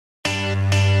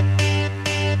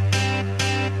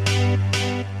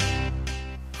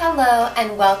Hello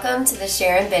and welcome to the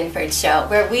Sharon Binford Show,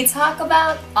 where we talk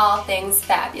about all things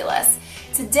fabulous.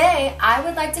 Today I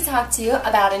would like to talk to you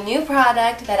about a new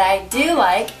product that I do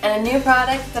like and a new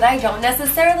product that I don't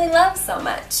necessarily love so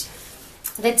much.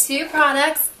 The two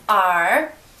products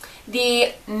are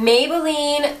the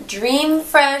Maybelline Dream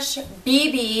Fresh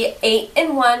BB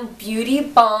 8-in-1 Beauty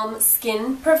Balm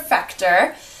Skin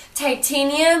Perfector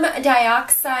Titanium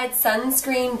Dioxide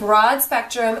Sunscreen Broad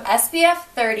Spectrum SPF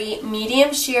 30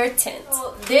 Medium Sheer Tint.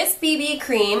 So this BB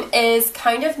cream is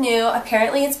kind of new.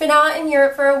 Apparently it's been out in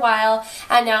Europe for a while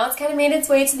and now it's kind of made its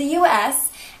way to the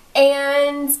US,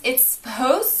 and it's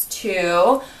supposed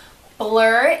to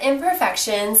blur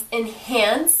imperfections,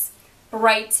 enhance,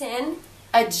 brighten,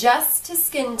 adjust to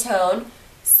skin tone,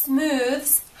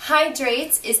 smooths,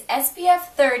 hydrates, is SPF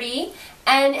 30,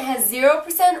 and it has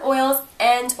 0% oils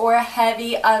and or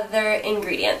heavy other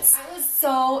ingredients. I was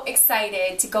so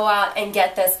excited to go out and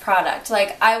get this product.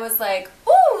 Like, I was like,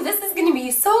 ooh, this is gonna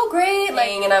be so great. Like,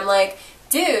 and I'm like,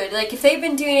 dude, like if they've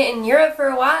been doing it in Europe for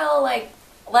a while, like,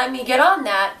 let me get on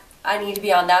that. I need to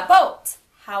be on that boat.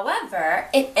 However,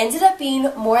 it ended up being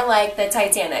more like the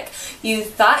Titanic. You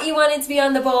thought you wanted to be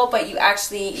on the boat, but you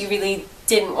really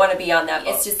didn't want to be on that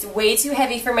boat. It's just way too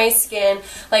heavy for my skin.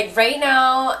 Like right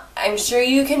now, I'm sure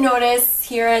you can notice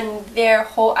here and there,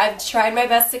 I've tried my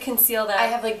best to conceal that. I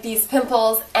have like these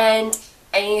pimples, and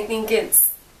I think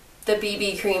it's the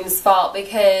BB cream's fault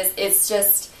because it's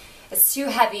too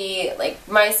heavy. Like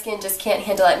my skin just can't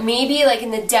handle it. Maybe like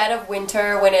in the dead of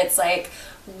winter when it's like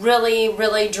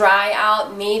really dry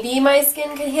out, maybe my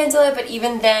skin can handle it, but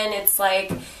even then it's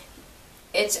like,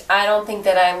 I don't think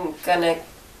that I'm gonna.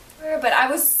 But I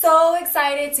was so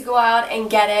excited to go out and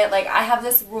get it. Like, I have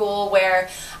this rule where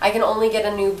I can only get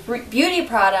a new beauty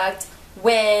product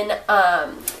when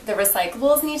the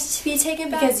recyclables need to be taken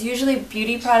back, because usually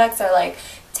beauty products are like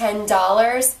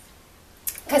 $10.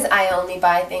 Because I only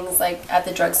buy things like at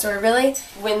the drugstore, really.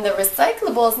 When the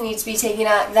recyclables need to be taken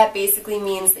out, that basically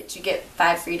means that you get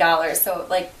 $5 free. So it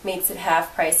like makes it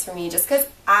half price for me just because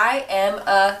I am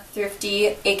a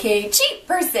thrifty, aka cheap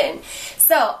person.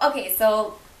 So, okay,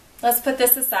 so let's put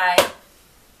this aside.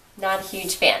 Not a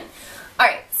huge fan.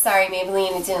 Alright, sorry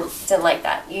Maybelline, didn't like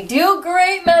that. You do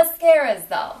great mascaras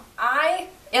though.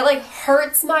 It like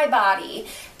hurts my body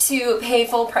to pay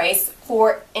full price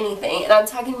for anything, and I'm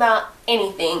talking about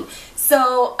anything.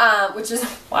 So, which is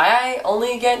why I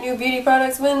only get new beauty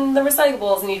products when the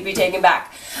recyclables need to be taken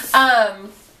back.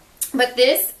 But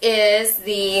this is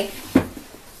the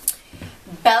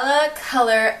Bella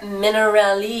Color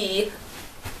Minerali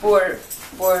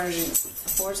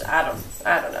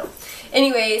I don't know.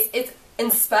 Anyways, it's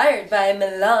inspired by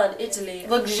Milan, Italy.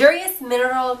 Luxurious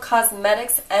Mineral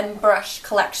Cosmetics and Brush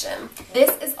Collection.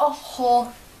 This is a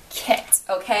whole kit,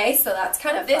 okay? So that's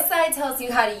kind of this side tells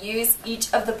you how to use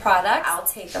each of the products. I'll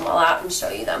take them all out and show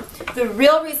you them. The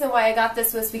real reason why I got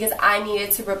this was because I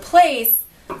needed to replace,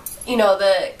 you know,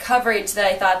 the coverage that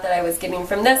I thought that I was getting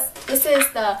from this. This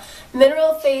is the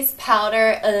Mineral Face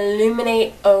Powder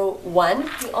Illuminate 01.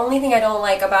 The only thing I don't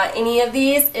like about any of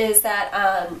these is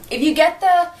that if you get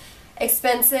the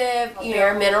expensive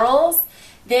bare minerals,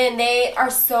 then they are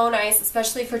so nice,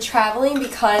 especially for traveling,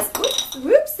 because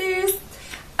whoopsies,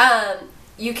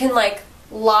 you can like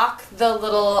lock the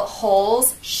little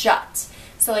holes shut.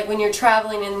 So like when you're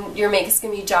traveling and your makeup's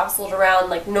gonna be jostled around,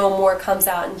 like no more comes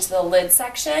out into the lid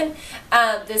section.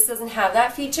 This doesn't have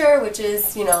that feature, which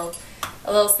is, you know,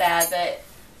 a little sad, but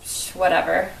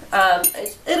whatever.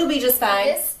 It'll be just fine.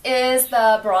 This is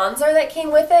the bronzer that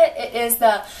came with it. It is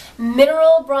the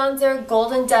Mineral Bronzer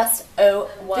Golden Dust 01.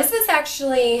 This is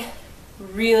actually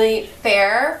really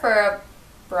fair for a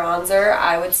bronzer,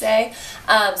 I would say.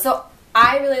 So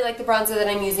I really like the bronzer that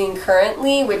I'm using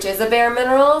currently, which is a Bare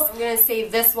Minerals. I'm going to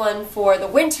save this one for the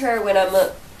winter when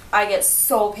I get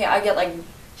so pale. I get like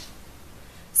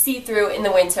see-through in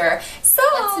the winter. So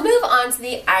let's move on to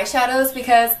the eyeshadows,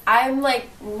 because I'm like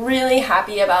really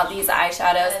happy about these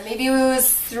eyeshadows. And maybe it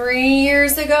was 3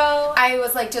 years ago. I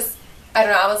was like I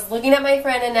don't know, I was looking at my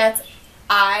friend Annette's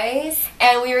eyes,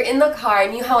 and we were in the car,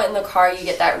 and you know how in the car you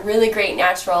get that really great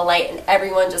natural light and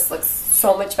everyone just looks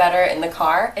so much better in the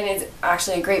car, and it's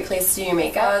actually a great place to do your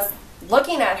makeup. I was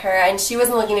looking at her and she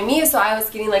wasn't looking at me, so I was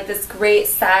getting like this great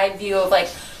side view of like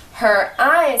her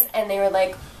eyes, and they were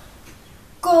like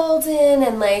golden,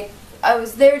 and like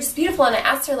they were just beautiful, and I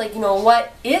asked her like, you know,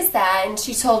 what is that? And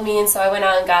she told me, and so I went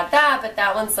out and got that, but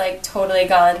that one's like totally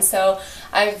gone. So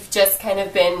I've just kind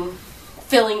of been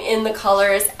filling in the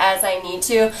colors as I need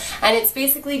to, and it's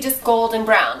basically just gold and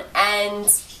brown. And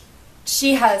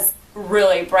she has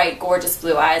really bright, gorgeous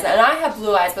blue eyes, and I have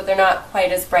blue eyes, but they're not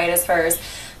quite as bright as hers.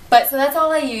 But so that's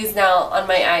all I use now on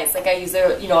my eyes. Like I use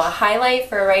a highlight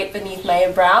for right beneath my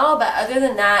brow, but other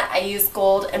than that, I use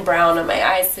gold and brown on my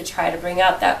eyes to try to bring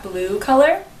out that blue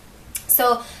color.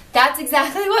 So that's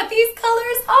exactly what these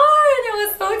colors are, and I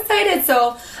was so excited.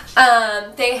 So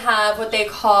they have what they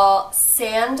call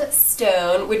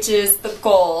sandstone, which is the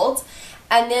gold,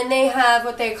 and then they have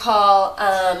what they call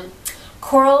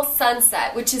coral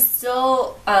sunset, which is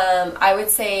still I would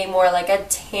say more like a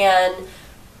tan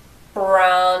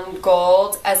brown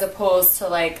gold as opposed to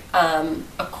like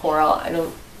a coral. I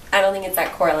don't think it's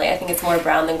that corally. I think it's more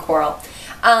brown than coral.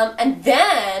 And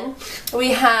then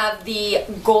we have the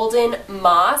golden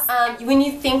moss. When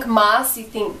you think moss, you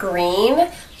think green.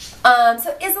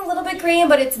 So it is a little bit green,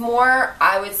 but it's more,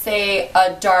 I would say,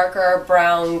 a darker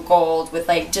brown gold with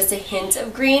like just a hint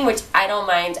of green, which I don't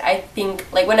mind. I think,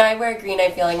 like when I wear green, I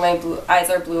feel like my eyes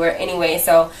are bluer anyway,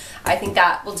 so I think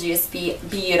that will just be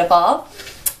beautiful.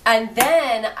 And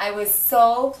then I was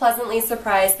so pleasantly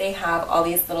surprised they have all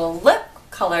these little lip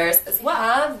colors as well.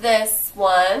 I have this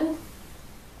one,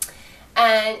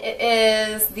 and it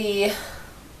is the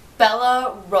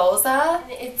Bella Rosa.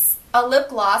 It's a lip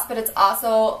gloss, but it's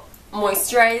also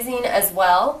moisturizing as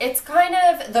well. It's kind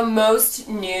of the most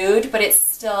nude, but it's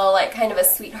still like kind of a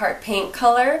sweetheart pink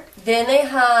color. Then they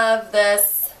have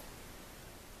this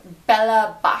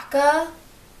Bella Bacca,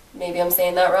 maybe I'm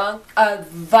saying that wrong, a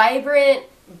vibrant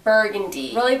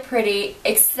burgundy. Really pretty,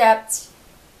 except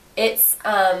it's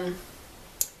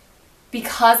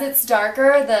because it's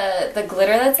darker, the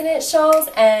glitter that's in it shows,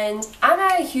 and I'm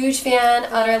not a huge fan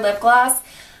of their lip gloss.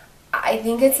 I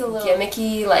think it's a little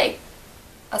gimmicky, like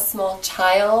a small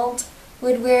child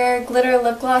would wear glitter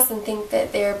lip gloss and think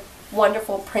that they're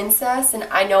wonderful princess, and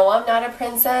I know I'm not a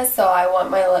princess, so I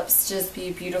want my lips to just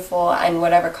be beautiful and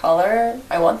whatever color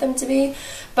I want them to be.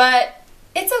 But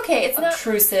it's okay. It's not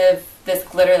obtrusive, this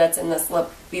glitter that's in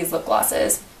these lip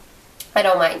glosses. I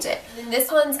don't mind it. And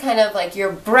this one's kind of like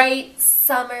your bright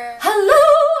summer,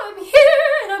 hello, I'm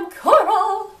here and I'm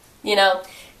coral, you know,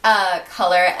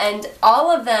 color. And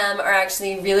all of them are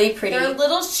actually really pretty. They're a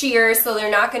little sheer, so they're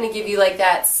not going to give you like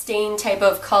that stain type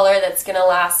of color that's going to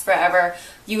last forever.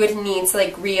 You would need to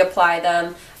like reapply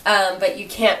them. But you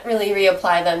can't really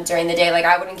reapply them during the day. Like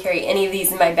I wouldn't carry any of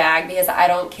these in my bag because I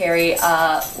don't carry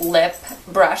a lip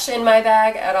brush in my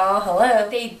bag at all. Hello.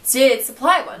 They did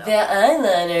supply one. The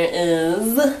eyeliner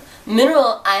is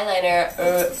Mineral Eyeliner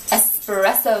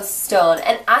Espresso Stone.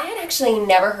 And I had actually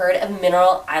never heard of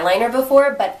mineral eyeliner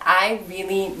before, but I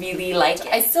really, really like it.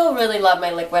 I still really love my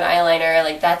liquid eyeliner.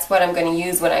 Like that's what I'm going to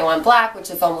use when I want black,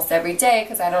 which is almost every day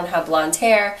because I don't have blonde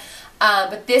hair.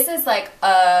 But this is like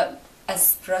a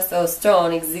espresso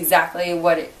stone is exactly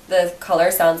what the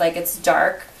color sounds like. It's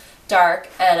dark,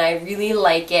 and I really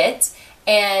like it.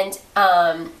 And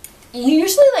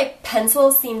usually like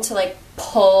pencils seem to like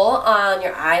pull on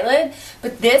your eyelid,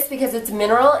 but this, because it's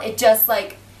mineral, it just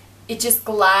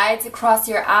glides across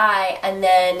your eye, and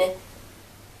then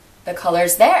the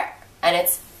color's there, and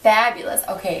it's fabulous.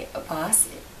 Okay, boss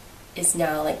is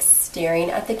now like staring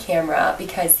at the camera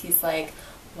because he's like,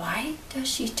 why does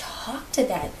she talk to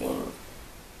that thing?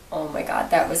 Oh my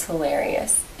god, that was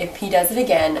hilarious. If he does it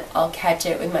again, I'll catch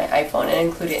it with my iPhone and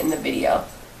include it in the video.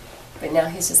 But now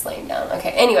he's just laying down. Okay,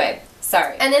 anyway,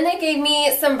 sorry. And then they gave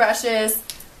me some brushes.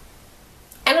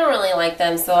 I don't really like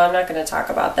them, so I'm not going to talk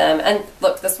about them. And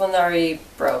look, this one already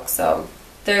broke, so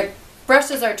their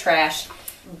brushes are trash.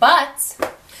 But,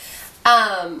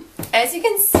 as you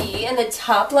can see in the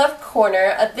top left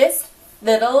corner of this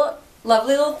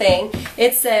lovely little thing,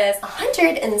 it says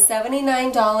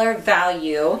 $179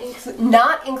 value,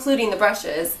 not including the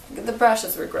brushes. The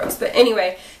brushes were gross, but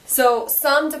anyway, so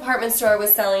some department store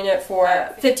was selling it for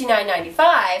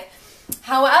 $59.95.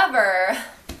 However,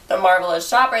 the marvelous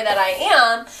shopper that I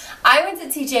am, I went to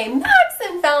TJ-Maxx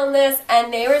and found this,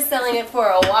 and they were selling it for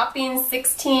a whopping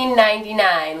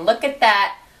 $16.99. Look at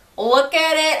that. Look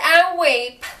at it and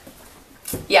weep.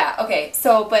 Yeah, okay,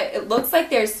 so, but it looks like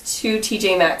there's 2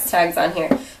 TJ-Maxx tags on here.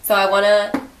 So I want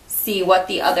to see what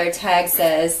the other tag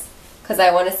says, because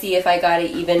I want to see if I got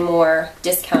it even more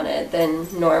discounted than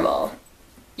normal.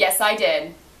 Yes, I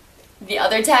did. The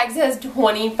other tag says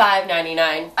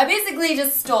 $25.99. I basically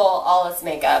just stole all this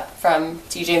makeup from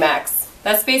TJ-Maxx.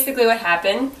 That's basically what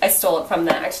happened. I stole it from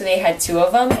them. Actually, they had 2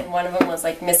 of them, and one of them was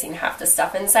like missing half the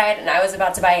stuff inside, and I was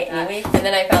about to buy it anyway. And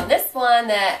then I found this one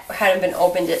that hadn't been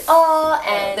opened at all,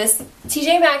 and this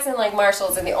TJ-Maxx and like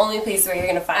Marshalls are the only place where you're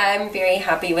gonna find it. I'm very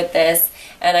happy with this,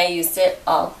 and I used it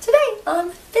all today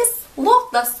on this look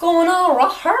that's going on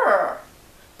right here.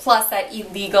 Plus that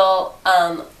illegal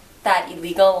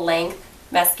length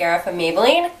mascara from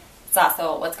Maybelline. It's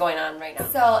also what's going on right now.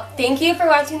 So thank you for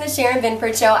watching the Sharon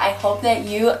Binford Show. I hope that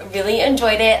you really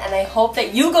enjoyed it, and I hope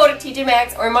that you go to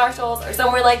TJ-Maxx or Marshalls or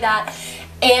somewhere like that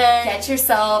and get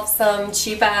yourself some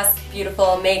cheap-ass,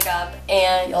 beautiful makeup,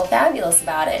 and you'll fabulous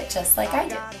about it, just like I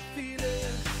did.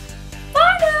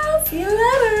 Bye now! See you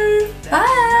later!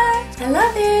 Bye! I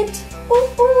love it! Ooh,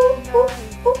 ooh, ooh,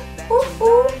 ooh, ooh,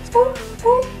 ooh, ooh,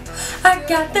 ooh. I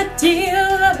got the deal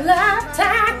of a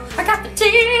lifetime. I got the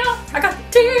deal. I got the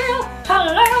deal.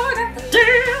 Hello, I got the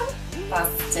deal.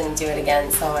 Boss didn't do it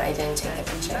again, so I didn't take the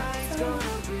picture.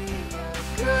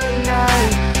 Good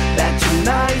night, that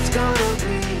tonight's gonna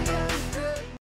be